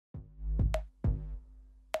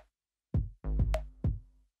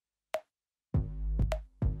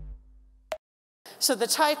So the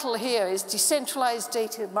title here is Decentralized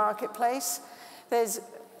Data Marketplace. There's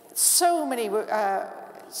so many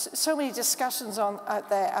discussions out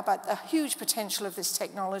there about the huge potential of this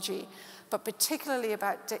technology, but particularly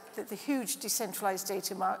about the huge decentralized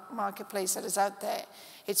data marketplace that is out there.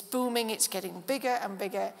 It's booming, it's getting bigger and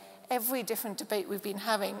bigger. Every different debate we've been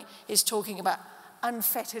having is talking about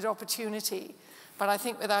unfettered opportunity. But I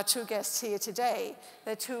think with our two guests here today,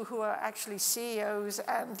 they're two who are actually CEOs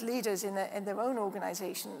and leaders in their own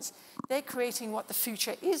organizations. They're creating what the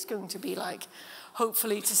future is going to be like,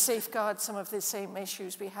 hopefully to safeguard some of the same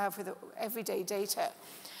issues we have with everyday data.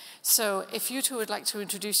 So if you two would like to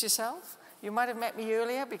introduce yourself, you might have met me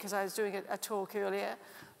earlier because I was doing a talk earlier.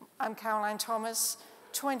 I'm Caroline Thomas,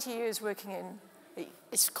 20 years working in,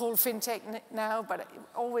 it's called fintech now, but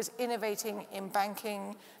always innovating in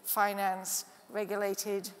banking, finance,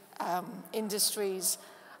 regulated industries,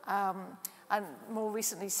 and more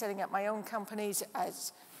recently setting up my own companies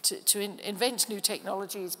to invent new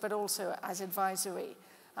technologies, but also as advisory.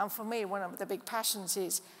 And for me, one of the big passions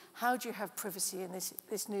is how do you have privacy in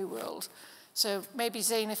this new world? So maybe,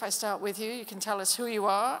 Zain, if I start with you, you can tell us who you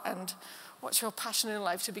are and what's your passion in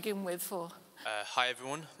life to begin with for. Hi,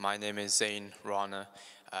 everyone. My name is Zain Rana.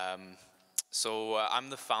 I'm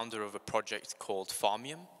the founder of a project called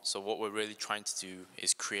Farmium. So what we're really trying to do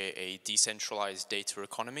is create a decentralized data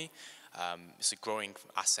economy. It's a growing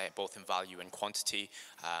asset both in value and quantity,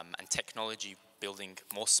 and technology building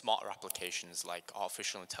more smarter applications like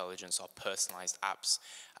artificial intelligence or personalized apps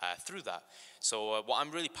through that. So what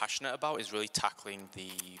I'm really passionate about is really tackling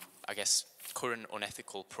the, I guess, current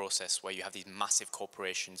unethical process where you have these massive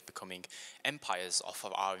corporations becoming empires off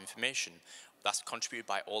of our information. That's contributed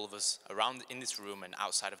by all of us around in this room and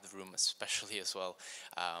outside of the room especially as well.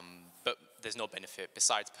 But there's no benefit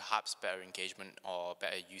besides perhaps better engagement or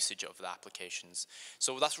better usage of the applications.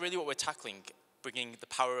 So that's really what we're tackling, bringing the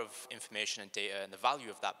power of information and data and the value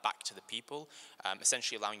of that back to the people,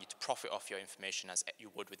 essentially allowing you to profit off your information as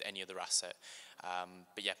you would with any other asset.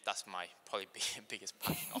 But yeah, that's my probably biggest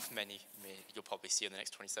passion of many you'll probably see in the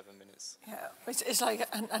next 27 minutes. Yeah, it's like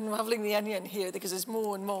unraveling the onion here because there's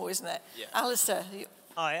more and more, isn't it? Yeah. Alistair.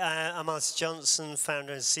 Hi, I'm Alistair Johnson,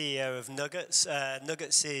 founder and CEO of Nuggets.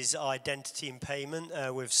 Nuggets is identity and payment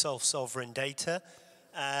with self-sovereign data.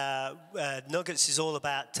 Nuggets is all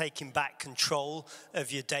about taking back control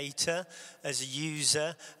of your data as a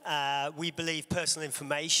user. We believe personal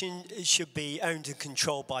information should be owned and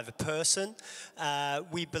controlled by the person.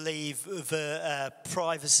 We believe that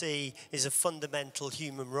privacy is a fundamental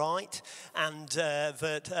human right, and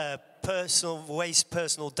that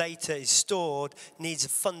personal data is stored needs a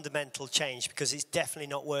fundamental change because it's definitely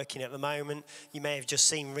not working at the moment. You may have just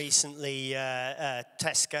seen recently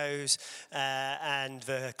Tesco's and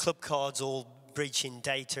the club cards all breaching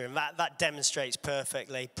data, and that demonstrates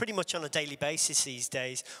perfectly, pretty much on a daily basis these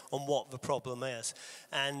days, on what the problem is.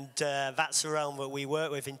 And that's the realm that we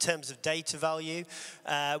work with in terms of data value.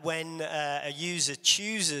 When a user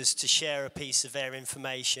chooses to share a piece of their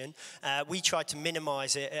information, we try to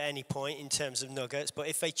minimize it at any point in terms of Nuggets, but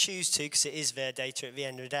if they choose to, because it is their data at the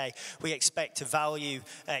end of the day, we expect a value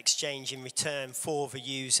exchange in return for the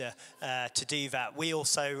user to do that. We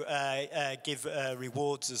also give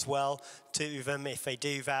rewards as well to them if they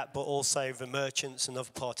do that, but also the merchants and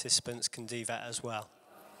other participants can do that as well.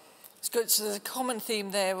 It's good. So there's a common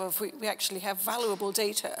theme there of we actually have valuable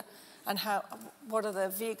data, and what are the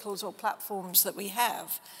vehicles or platforms that we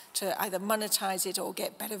have to either monetize it or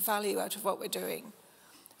get better value out of what we're doing.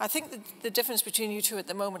 I think the difference between you two at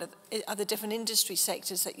the moment are the different industry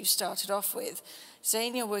sectors that you started off with.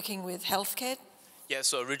 Zain, you're working with healthcare. Yeah,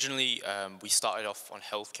 so originally we started off on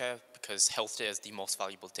healthcare because health data is the most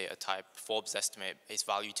valuable data type. Forbes estimate its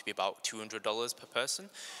value to be about $200 per person.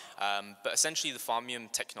 But essentially the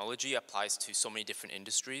Farmium technology applies to so many different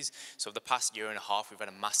industries. So over the past year and a half, we've had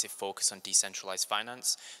a massive focus on decentralized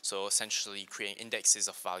finance. So essentially creating indexes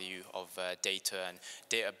of value of data and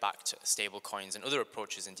data-backed stable coins and other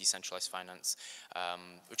approaches in decentralized finance,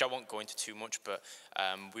 which I won't go into too much, but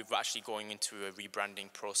we're actually going into a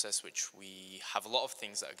rebranding process, which we have a lot of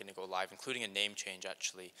things that are going to go live, including a name change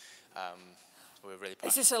actually. We're really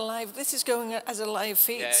Is this a live? This is going as a live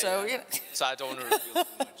feed, yeah, so yeah. So I don't want to reveal too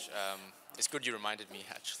much. It's good you reminded me,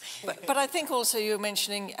 actually. But I think also you were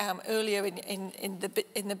mentioning earlier in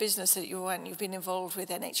the business that you're in, you've been involved with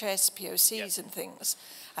NHS, POCs, and things.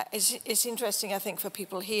 It's interesting, I think, for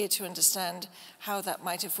people here to understand how that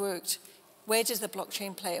might have worked. Where does the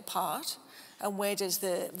blockchain play a part, and where does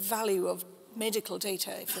the value of medical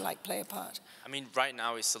data, if you like, play a part? I mean, right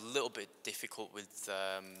now it's a little bit difficult with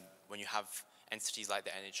when you have entities like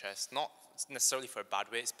the NHS, not necessarily for a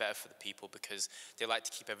bad way, it's better for the people because they like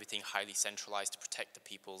to keep everything highly centralized to protect the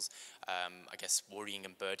people's, I guess, worrying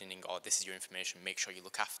and burdening, oh, this is your information, make sure you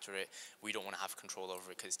look after it. We don't want to have control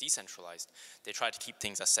over it because it's decentralized. They try to keep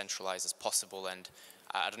things as centralized as possible, and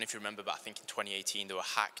I don't know if you remember, but I think in 2018 they were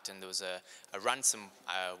hacked and there was a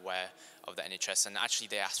ransomware of the NHS, and actually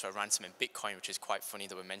they asked for a ransom in Bitcoin, which is quite funny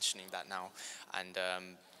that we're mentioning that now. And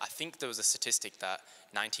I think there was a statistic that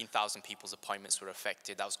 19,000 people's appointments were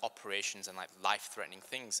affected. That was operations and like life-threatening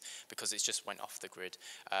things because it just went off the grid.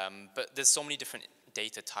 But there's so many different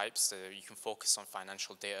data types. You can focus on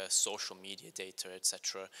financial data, social media data,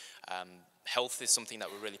 etc. Health is something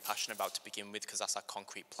that we're really passionate about to begin with because that's our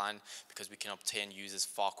concrete plan, because we can obtain users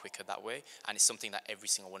far quicker that way, and it's something that every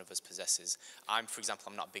single one of us possesses. For example,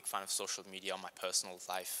 I'm not a big fan of social media on my personal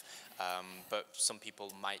life, but some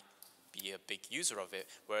people might be a big user of it,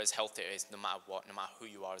 whereas health data is no matter what, no matter who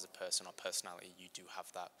you are as a person or personality, you do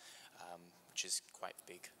have that, which is quite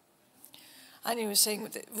big. And you were saying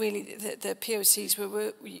that really the POCs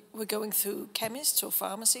were going through chemists or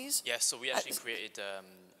pharmacies? Yeah, so we actually created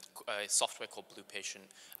a software called Blue Patient,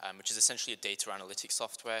 which is essentially a data analytics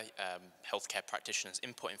software. Healthcare practitioners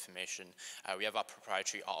input information. We have our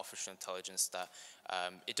proprietary artificial intelligence that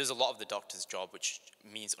it does a lot of the doctor's job, which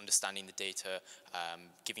means understanding the data,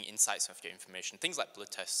 giving insights of your information, things like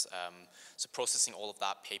blood tests, so processing all of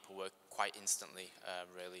that paperwork quite instantly,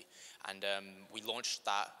 really. And we launched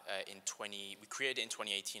that we created it in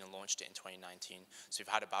 2018 and launched it in 2019. So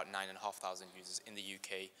we've had about 9,500 users in the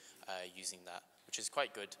UK using that, which is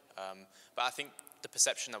quite good. But I think the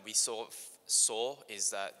perception that we sort of saw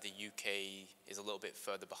is that the UK is a little bit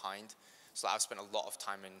further behind. So I've spent a lot of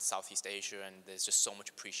time in Southeast Asia, and there's just so much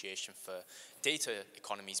appreciation for data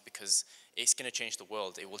economies because it's going to change the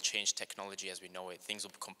world. It will change technology as we know it. Things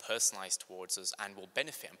will become personalized towards us and will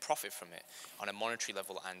benefit and profit from it on a monetary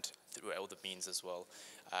level and through other means as well.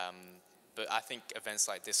 But I think events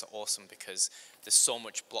like this are awesome because there's so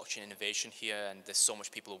much blockchain innovation here, and there's so much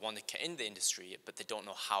people who want to get in the industry, but they don't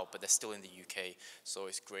know how, but they're still in the UK. So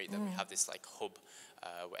it's great that we have this like hub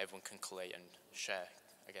where everyone can collate and share,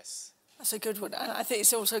 I guess. That's a good one. And I think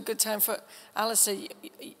it's also a good time for Alistair.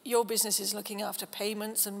 Your business is looking after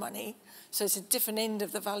payments and money, so it's a different end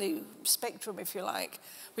of the value spectrum, if you like.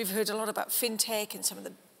 We've heard a lot about fintech and some of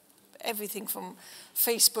the everything from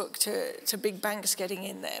Facebook to big banks getting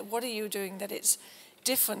in there. What are you doing that it's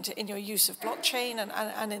different in your use of blockchain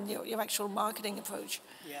and in your actual marketing approach?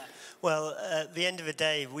 Yeah. Well, at the end of the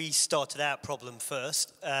day, we started out problem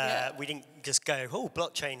first. We didn't just go, oh,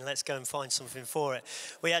 blockchain, let's go and find something for it.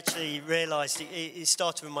 We actually realized it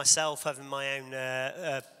started with myself having my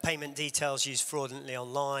own payment details used fraudulently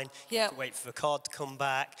online. You have to wait for the card to come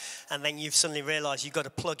back. And then you've suddenly realized you've got to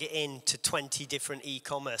plug it into 20 different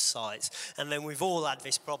e-commerce sites. And then we've all had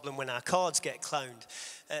this problem when our cards get cloned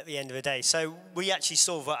at the end of the day. So we actually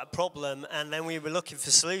solved that problem, and then we were looking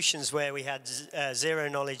for solutions where we had zero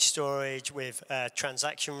knowledge storage with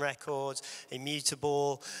transaction records,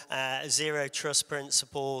 immutable, zero trust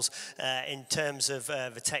principles in terms of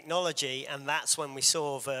the technology, and that's when we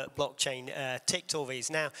saw that blockchain ticked all these.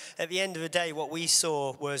 Now, at the end of the day, what we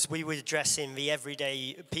saw was we were addressing the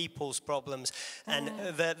everyday people's problems, and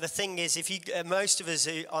the thing is, if you most of us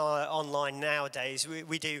who are online nowadays,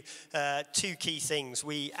 we do two key things.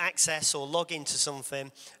 We access or log into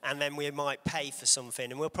something, and then we might pay for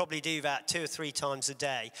something, and we'll probably do that 2 or 3 times a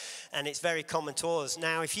day, and it's very common to us.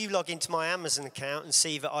 Now, if you log into my Amazon account and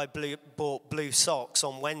see that I bought blue socks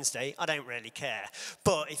on Wednesday, I don't really care.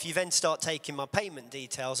 But if you then start taking my payment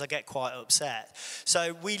details, I get quite upset.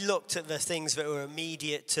 So we looked at the things that were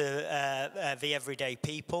immediate to the everyday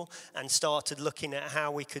people and started looking at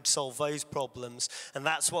how we could solve those problems, and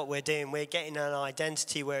that's what we're doing. We're getting an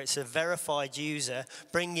identity where it's a verified user,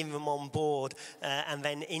 bringing them on board, and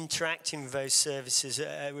then interacting with those services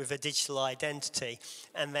with a digital identity,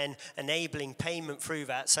 and then enabling payment through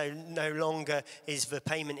that. So no longer is the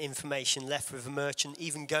payment information left with the merchant,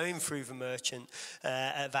 even going through the merchant,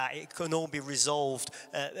 that it can all be resolved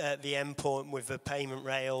at the endpoint with the payment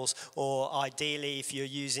rails, or ideally, if you're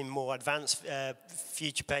using more advanced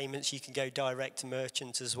future payments, you can go direct to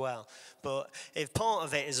merchant as well. But if part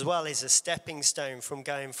of it as well is a stepping stone from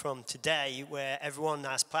going from today, where everyone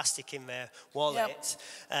has plastic in their wallet,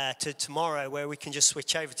 to tomorrow, where we can just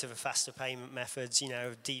switch over to the faster payment methods, you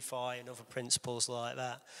know, DeFi and other principles like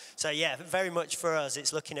that. So yeah, very much for us,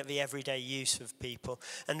 it's looking at the everyday everyday use of people.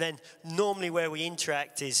 And then normally where we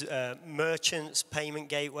interact is merchants, payment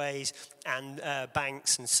gateways, and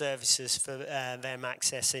banks and services for them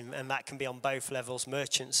accessing, and that can be on both levels,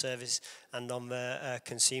 merchant service and on the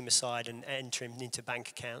consumer side, and entering into bank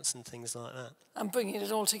accounts and things like that. And bringing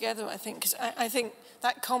it all together, I think, because I think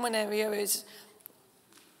that common area is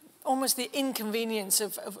almost the inconvenience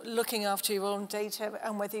of looking after your own data,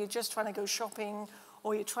 and whether you're just trying to go shopping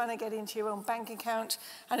or you're trying to get into your own bank account,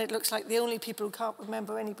 and it looks like the only people who can't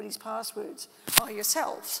remember anybody's passwords are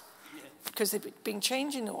yourselves, because they've been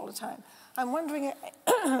changing all the time. I'm wondering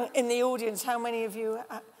in the audience how many of you,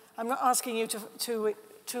 I'm not asking you to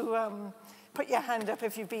put your hand up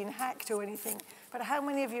if you've been hacked or anything, but how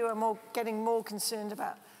many of you are getting more concerned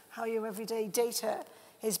about how your everyday data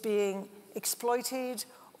is being exploited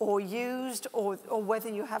or used, or whether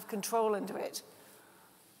you have control under it?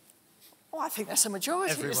 Oh, I think that's a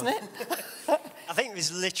majority, Everyone. Isn't it? I think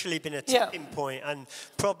there's literally been a tipping point, and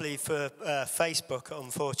probably for Facebook,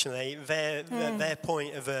 unfortunately, their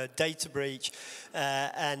point of a data breach,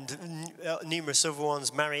 and numerous other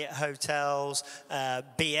ones, Marriott Hotels,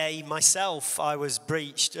 BA. Myself, I was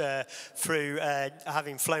breached through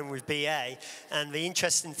having flown with BA, and the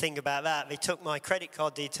interesting thing about that, they took my credit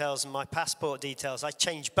card details and my passport details. I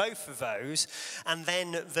changed both of those, and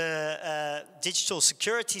then the digital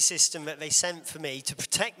security system that they sent for me to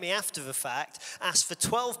protect me after the fact asked for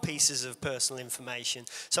 12 pieces of personal information.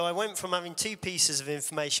 So I went from having 2 pieces of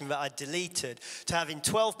information that I deleted to having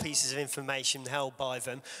 12 pieces of information held by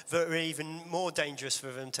them that are even more dangerous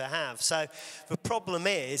for them to have. So the problem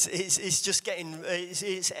is, it's just getting,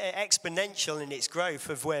 it's exponential in its growth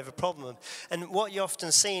of where the problem. And what you're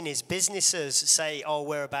often seeing is businesses say, oh,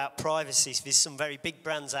 we're about privacy. So there's some very big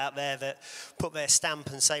brands out there that put their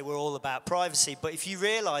stamp and say we're all about privacy. But if you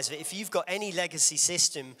realize that if you've got any legacy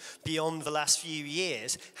system beyond the last few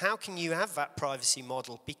years, how can you have that privacy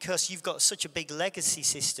model? Because you've got such a big legacy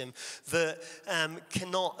system that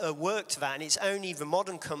cannot work to that. And it's only the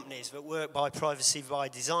modern companies that work by privacy by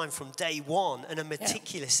design from day one and are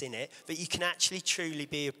meticulous in it that you can actually truly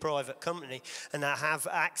be a private company and that have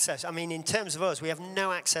access. I mean, in terms of us, we have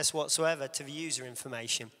no access whatsoever to the user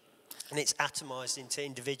information. And it's atomized into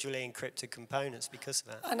individually encrypted components because of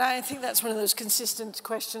that. And I think that's one of those consistent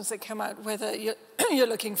questions that come out, whether you're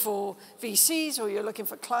looking for VCs or you're looking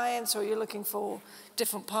for clients or you're looking for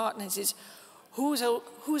different partners, is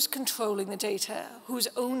who's controlling the data, who's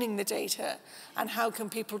owning the data, and how can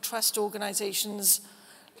people trust organizations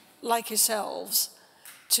like yourselves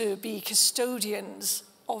to be custodians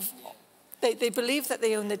of. They believe that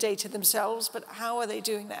they own the data themselves, but how are they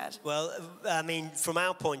doing that? Well, I mean, from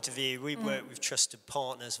our point of view, we work with trusted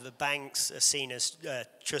partners. The banks are seen as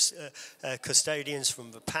custodians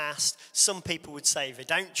from the past. Some people would say they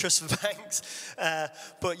don't trust the banks,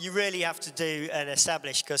 but you really have to do and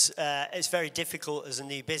establish, because it's very difficult as a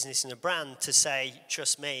new business and a brand to say,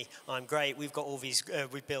 trust me, I'm great, we've got all these,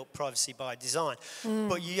 we built privacy by design.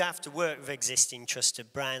 But you have to work with existing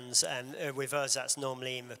trusted brands, and with us, that's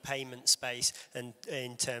normally in the payment space. And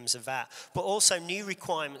in terms of that, but also new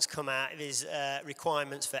requirements come out. There's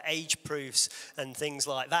requirements for age proofs and things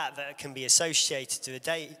like that that can be associated to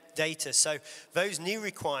the data. So those new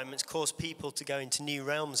requirements cause people to go into new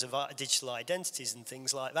realms of digital identities and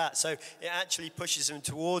things like that. So it actually pushes them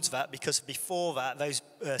towards that, because before that, those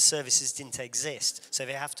services didn't exist. So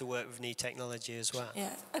they have to work with new technology as well.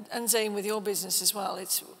 Yeah, and Zane, with your business as well,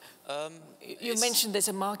 you mentioned there's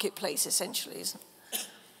a marketplace essentially, isn't it?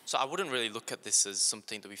 So I wouldn't really look at this as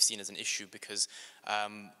something that we've seen as an issue, because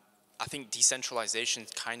I think decentralization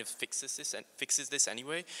kind of fixes this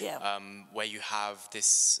anyway, where you have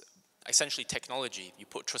this essentially technology. You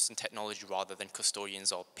put trust in technology rather than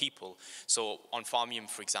custodians or people. So on Farmium,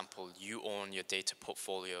 for example, you own your data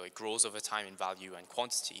portfolio. It grows over time in value and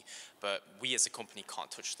quantity, but we as a company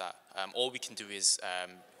can't touch that. All we can do is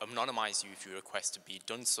anonymize you if you request to be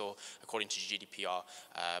done so according to GDPR,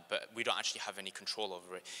 but we don't actually have any control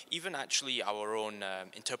over it. Even actually our own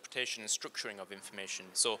interpretation and structuring of information.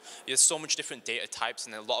 So there's so much different data types,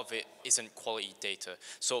 and a lot of it isn't quality data.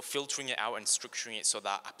 So filtering it out and structuring it so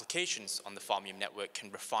that applications on the Farmium network can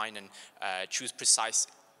refine and choose precise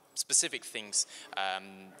specific things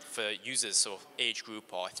for users, so age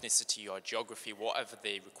group or ethnicity or geography, whatever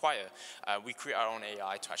they require. We create our own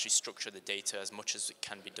AI to actually structure the data as much as it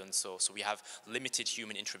can be done so. So we have limited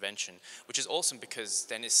human intervention, which is awesome, because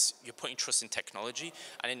then you're putting trust in technology.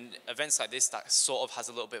 And in events like this, that sort of has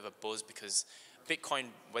a little bit of a buzz, because Bitcoin,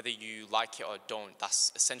 whether you like it or don't,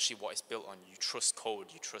 that's essentially what it's built on. You trust code,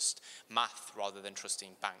 you trust math rather than trusting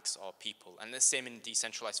banks or people. And the same in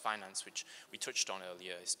decentralized finance, which we touched on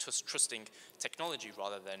earlier, is trusting technology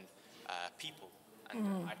rather than people.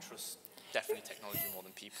 And I trust definitely technology more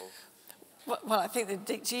than people. Well, I think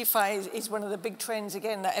that DeFi is one of the big trends,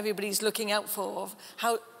 again, that everybody's looking out for. Of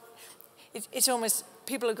how it's almost,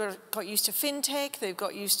 people have got used to fintech, they've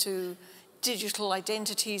got used to digital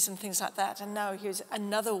identities and things like that, and now here's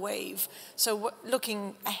another wave. So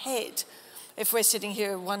looking ahead, if we're sitting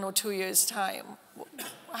here 1 or 2 years' time,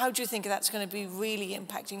 how do you think that's going to be really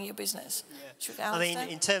impacting your business? Yeah. I mean,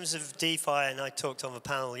 in terms of DeFi, and I talked on the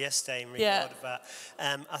panel yesterday in regard of that,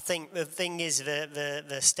 I think the thing is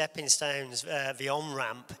the stepping stones, the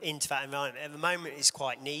on-ramp into that environment, at the moment is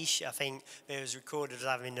quite niche. I think it was recorded as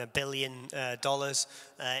having $1 billion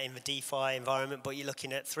in the DeFi environment, but you're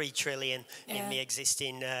looking at $3 trillion in the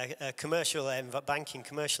existing banking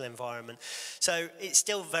commercial environment. So it's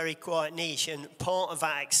still very quite niche, and part of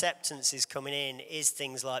that acceptance is coming in is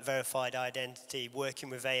things like verified identity,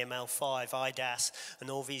 working with AML5, IDAS, and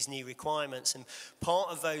all these new requirements. And part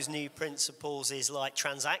of those new principles is like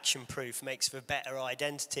transaction proof makes for better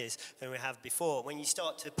identities than we have before. When you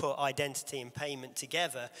start to put identity and payment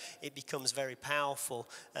together, it becomes very powerful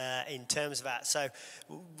in terms of that. So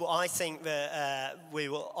I think that we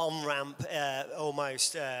will on-ramp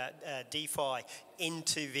almost DeFi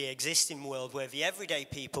into the existing world where the everyday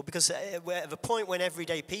people, because we're at the point when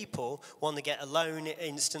everyday people want to get a loan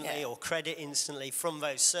instantly or credit instantly from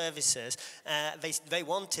those services, they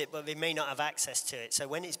want it, but they may not have access to it. So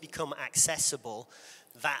when it's become accessible,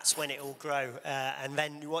 that's when it will grow. And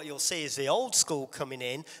then what you'll see is the old school coming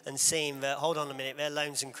in and seeing that, hold on a minute, their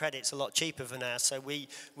loans and credits are a lot cheaper than ours, so we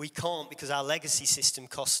can't, because our legacy system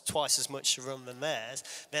costs twice as much to run than theirs.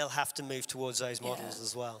 They'll have to move towards those models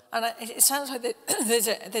as well. And it sounds like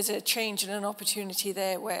there's a change and an opportunity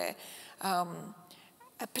there where,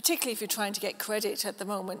 particularly if you're trying to get credit at the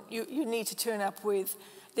moment, you need to turn up with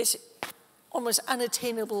this almost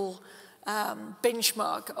unattainable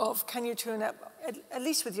benchmark of, can you turn up at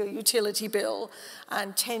least with your utility bill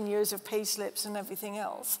and 10 years of pay slips and everything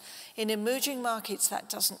else. In emerging markets, that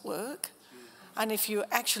doesn't work. And if you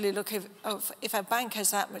actually look if a bank has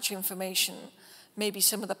that much information, maybe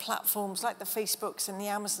some of the platforms like the Facebooks and the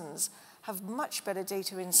Amazons have much better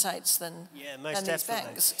data insights than these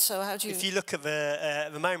banks. So how do you... If you look at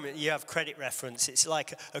the moment, you have credit reference. It's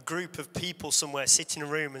like a group of people somewhere sit in a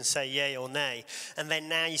room and say yay or nay. And then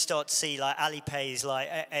now you start to see like Alipay's like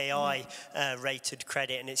AI rated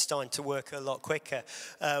credit, and it's starting to work a lot quicker.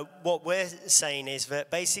 What we're saying is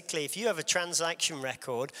that basically if you have a transaction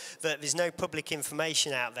record, that there's no public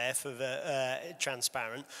information out there for the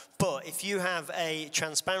transparent, but if you have a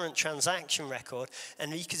transparent transaction record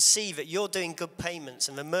and you can see that you're doing good payments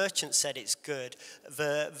and the merchant said it's good,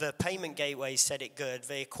 the payment gateway said it good,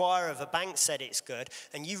 the acquirer of a bank said it's good,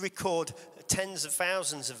 and you record tens of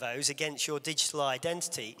thousands of those against your digital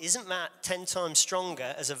identity, isn't that 10 times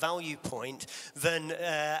stronger as a value point than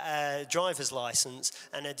a driver's license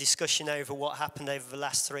and a discussion over what happened over the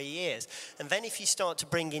last 3 years? And then if you start to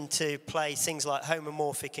bring into play things like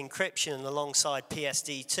homomorphic encryption alongside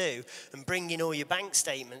PSD2 and bring in all your bank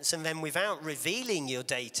statements, and then without revealing your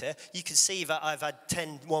data, you can see that I've had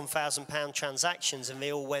 10 £1,000 transactions and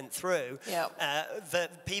they all went through,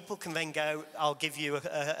 that people can then go, I'll give you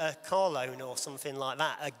a car loan or something like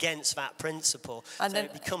that against that principle. And so then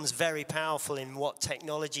it becomes very powerful in what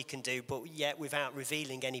technology can do, but yet without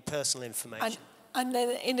revealing any personal information. And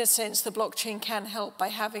then in a sense, the blockchain can help by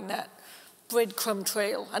having that breadcrumb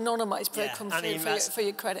trail, anonymized breadcrumb trail for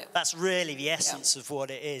your credit. That's really the essence of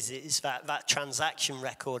what it is. It's that transaction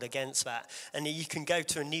record against that. And you can go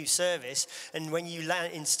to a new service, and when you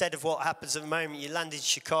land, instead of what happens at the moment, you land in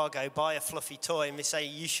Chicago, buy a fluffy toy, and they say,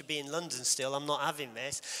 you should be in London still, I'm not having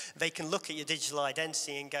this. They can look at your digital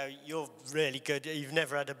identity and go, you're really good, you've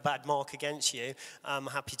never had a bad mark against you, I'm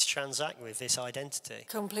happy to transact with this identity.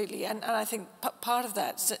 Completely. And I think part of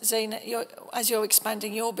that, Zain, as you're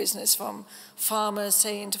expanding your business from farmers,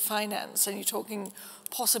 say, into finance, and you're talking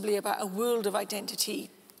possibly about a world of identity.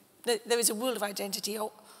 There is a world of identity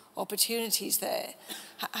opportunities there.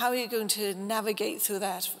 How are you going to navigate through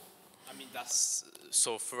that? I mean,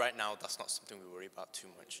 so for right now, that's not something we worry about too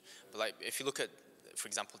much. But like, if you look at, for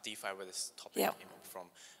example, DeFi, where this topic came up from,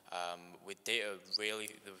 with data, really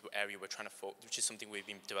the area we're trying to focus, which is something we've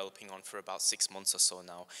been developing on for about 6 months or so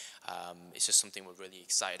now. It's just something we're really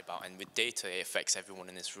excited about. And with data, it affects everyone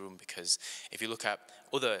in this room, because if you look at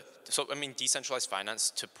decentralized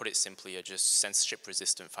finance, to put it simply, are just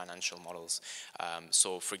censorship-resistant financial models.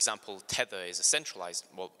 So, for example, Tether is a centralized,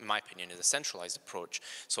 well, in my opinion, is a centralized approach.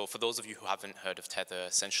 So for those of you who haven't heard of Tether,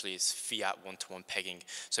 essentially it's fiat one-to-one pegging.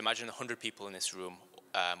 So imagine 100 people in this room,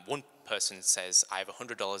 one person says, I have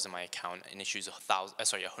 $100 in my account and issues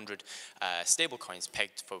 100 stable coins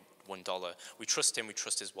pegged for $1. We trust him, we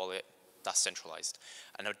trust his wallet. That's centralized.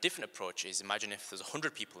 And a different approach is, imagine if there's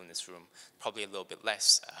 100 people in this room, probably a little bit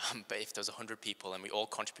less, but if there's 100 people and we all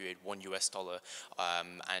contributed $1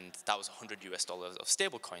 and that was $100 of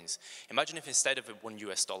stable coins. Imagine if instead of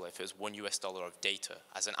 $1, if it was $1 of data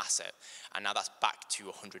as an asset, and now that's back to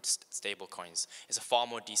 100 stable coins. It's a far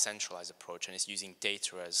more decentralized approach, and it's using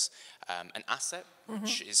data as an asset,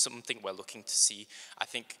 which is something we're looking to see. I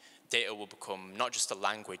think data will become not just a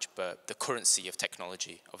language, but the currency of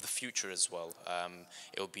technology, of the future as well.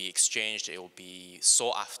 It will be exchanged, it will be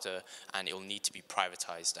sought after, and it will need to be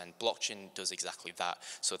privatized. And blockchain does exactly that.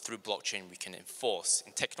 So through blockchain, we can enforce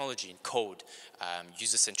in technology, in code,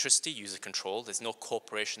 user centricity, user control. There's no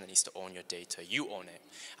corporation that needs to own your data. You own it.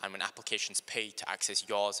 And when applications pay to access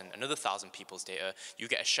yours and another 1,000 people's data, you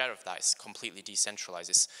get a share of that. It's completely decentralized.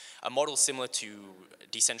 It's a model similar to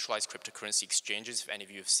decentralized cryptocurrency exchanges, if any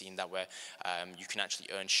of you have seen that, where you can actually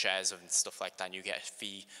earn shares and stuff like that, and you get a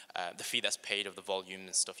fee, the fee that's paid of the volume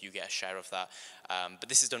and stuff, you get a share of that. But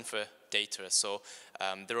this is done for data, so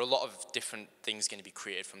there are a lot of different things going to be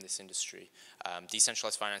created from this industry.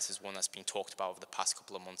 Decentralized finance is one that's been talked about over the past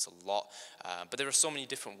couple of months a lot, but there are so many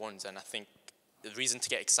different ones, and I think the reason to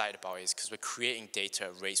get excited about it is because we're creating data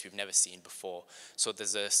at rates we've never seen before. So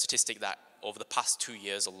there's a statistic that over the past 2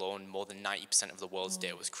 years alone, more than 90% of the world's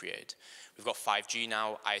data was created. We've got 5G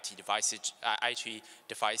now, IoT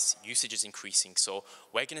device usage is increasing, so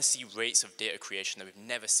we're going to see rates of data creation that we've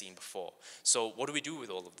never seen before. So what do we do with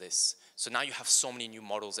all of this? So now you have so many new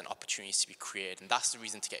models and opportunities to be created, and that's the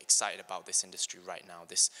reason to get excited about this industry right now,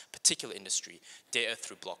 this particular industry, data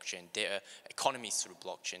through blockchain, data economies through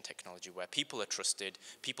blockchain technology, where people are trusted,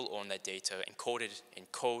 people own their data, encoded in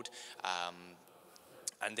code,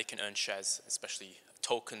 and they can earn shares, especially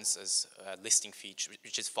tokens as a listing feature,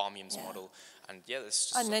 which is Farmium's model. And yeah, there's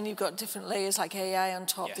just and then you've got different layers like AI on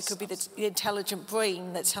top. Yes, There could be the intelligent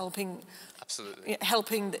brain that's helping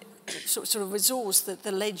sort of resource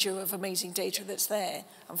the ledger of amazing data that's there,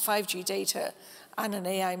 and 5G data and an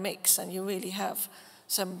AI mix, and you really have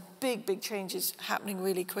some big changes happening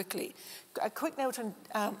really quickly. A quick note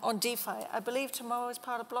on DeFi. I believe tomorrow is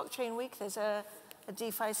part of Blockchain Week. There's a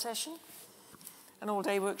DeFi session, an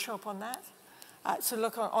all-day workshop on that. So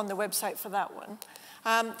look on the website for that one.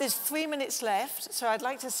 There's 3 minutes left, so I'd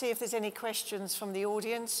like to see if there's any questions from the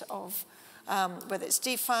audience of whether it's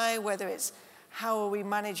DeFi, whether it's how are we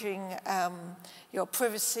managing your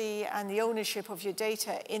privacy and the ownership of your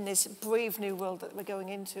data in this brave new world that we're going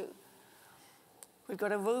into. We've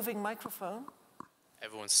got a roving microphone.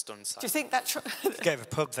 Everyone's stunned. Do you think that's... Go to a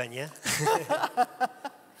pub then, yeah?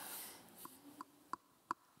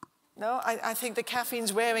 No, I think the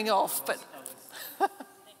caffeine's wearing off, but...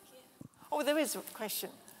 Oh, there is a question.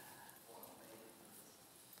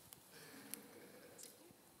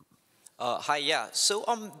 Hi, yeah. So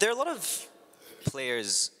there are a lot of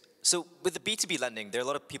players. So with the B2B lending, there are a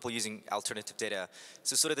lot of people using alternative data.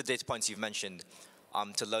 So sort of the data points you've mentioned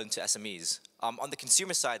to loan to SMEs. On the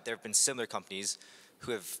consumer side, there have been similar companies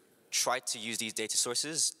who have tried to use these data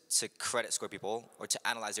sources to credit score people or to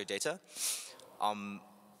analyze their data,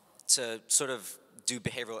 to sort of do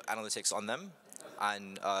behavioral analytics on them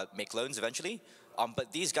and make loans eventually.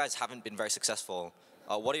 But these guys haven't been very successful.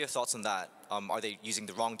 What are your thoughts on that? Are they using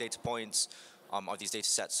the wrong data points? Are these data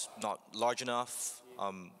sets not large enough?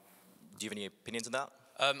 Do you have any opinions on that?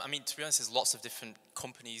 I mean, to be honest, there's lots of different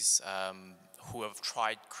companies who have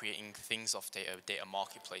tried creating things off data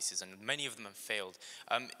marketplaces, and many of them have failed.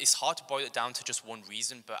 It's hard to boil it down to just one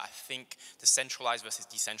reason, but I think the centralized versus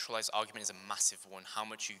decentralized argument is a massive one, how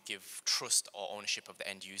much you give trust or ownership of the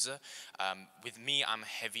end user. With me, I'm a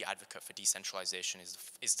heavy advocate for decentralization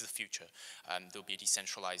is the future. There'll be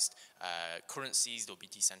decentralized currencies, there'll be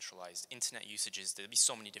decentralized internet usages, there'll be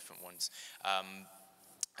so many different ones.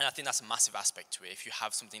 And I think that's a massive aspect to it. If you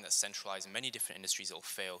have something that's centralized in many different industries, it'll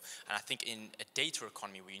fail. And I think in a data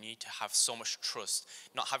economy where you need to have so much trust,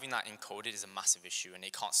 not having that encoded is a massive issue, and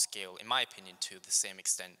it can't scale, in my opinion, to the same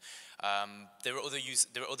extent. There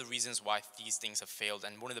are other reasons why these things have failed,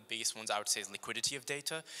 and one of the biggest ones I would say is liquidity of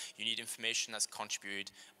data. You need information that's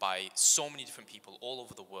contributed by so many different people all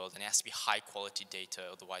over the world, and it has to be high quality data,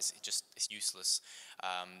 otherwise it's useless.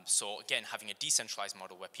 So again, having a decentralized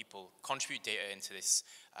model where people contribute data into this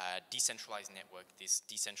decentralized network, this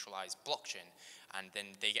decentralized blockchain, and then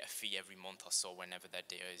they get a fee every month or so whenever their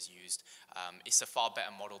data is used. It's a far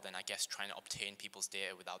better model than, I guess, trying to obtain people's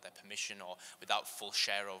data without their permission or without full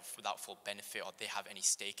share of, without full benefit, or they have any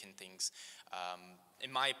stake in things.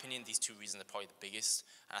 In my opinion, these two reasons are probably the biggest,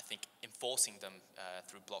 and I think enforcing them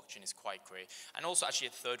through blockchain is quite great. And also, actually,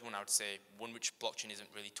 a third one, I would say, one which blockchain isn't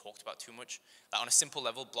really talked about too much. Like, on a simple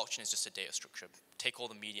level, blockchain is just a data structure. Take all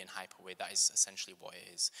the media and hype away, that is essentially what it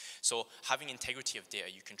is. So having integrity of data,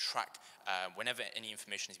 you can track whenever any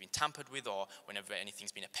information has been tampered with, or whenever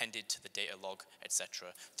anything's been appended to the data log, etc.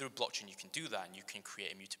 Through blockchain, you can do that, and you can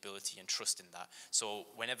create immutability and trust in that. So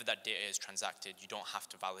whenever that data is transacted, you don't have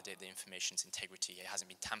to validate the information's integrity. It hasn't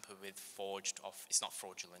been tampered with, forged, or it's not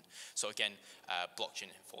fraudulent. So again,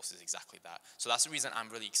 blockchain enforces exactly that. So that's the reason I'm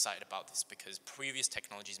really excited about this, because previous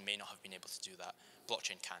technologies may not have been able to do that.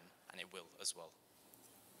 Blockchain can, and it will as well.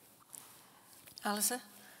 Alistair?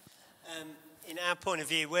 In our point of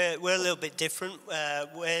view, we're a little bit different.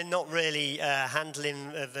 We're not really handling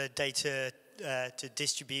the data to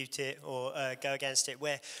distribute it or go against it.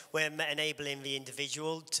 We're enabling the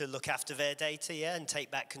individual to look after their data, yeah, and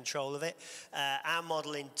take back control of it. Our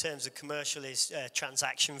model in terms of commercial is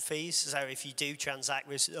transaction fees. So if you do transact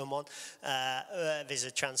with someone, there's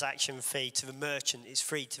a transaction fee to the merchant. It's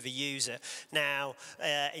free to the user. Now,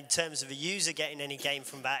 in terms of the user getting any gain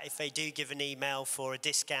from that, if they do give an email for a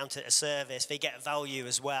discount at a service, they get a value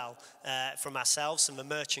as well from ourselves, and the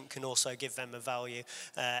merchant can also give them a value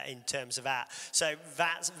in terms of that. So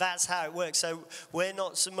that's how it works. So we're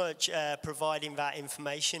not so much providing that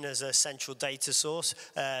information as a central data source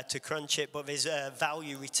to crunch it, but there's a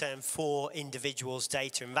value return for individuals'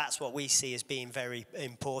 data, and that's what we see as being very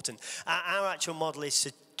important. Our actual model is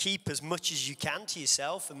to keep as much as you can to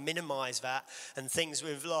yourself and minimize that, and things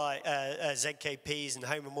with like ZKPs and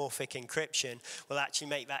homomorphic encryption will actually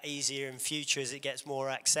make that easier in future as it gets more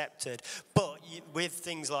accepted. But with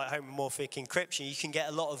things like homomorphic encryption, you can get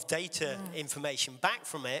a lot of data information back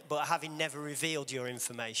from it, but having never revealed your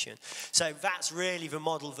information. So that's really the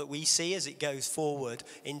model that we see as it goes forward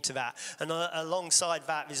into that. And alongside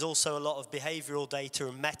that, there's also a lot of behavioral data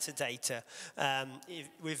and metadata.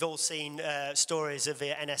 We've all seen stories of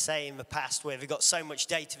the NSA in the past where they've got so much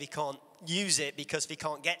data they can't use it because they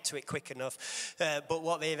can't get to it quick enough. But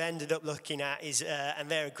what they've ended up looking at is, and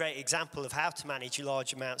they're a great example of how to manage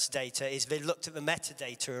large amounts of data, is they've looked at the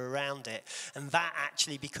metadata around it. And that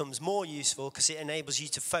actually becomes more useful because it enables you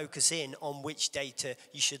to focus in on which data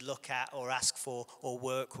you should look at or ask for or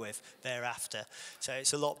work with thereafter. So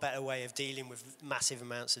it's a lot better way of dealing with massive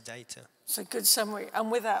amounts of data. It's a good summary. And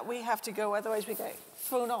with that, we have to go, otherwise we get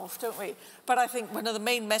thrown off, don't we? But I think one of the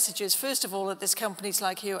main messages, first of all, that there's companies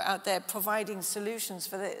like you out there providing solutions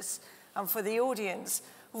for this, and for the audience,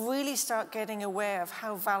 really start getting aware of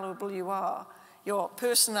how valuable you are. Your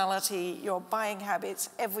personality, your buying habits,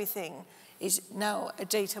 everything is now a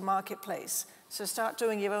data marketplace. So start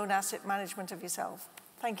doing your own asset management of yourself.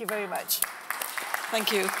 Thank you very much.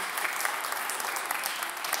 Thank you.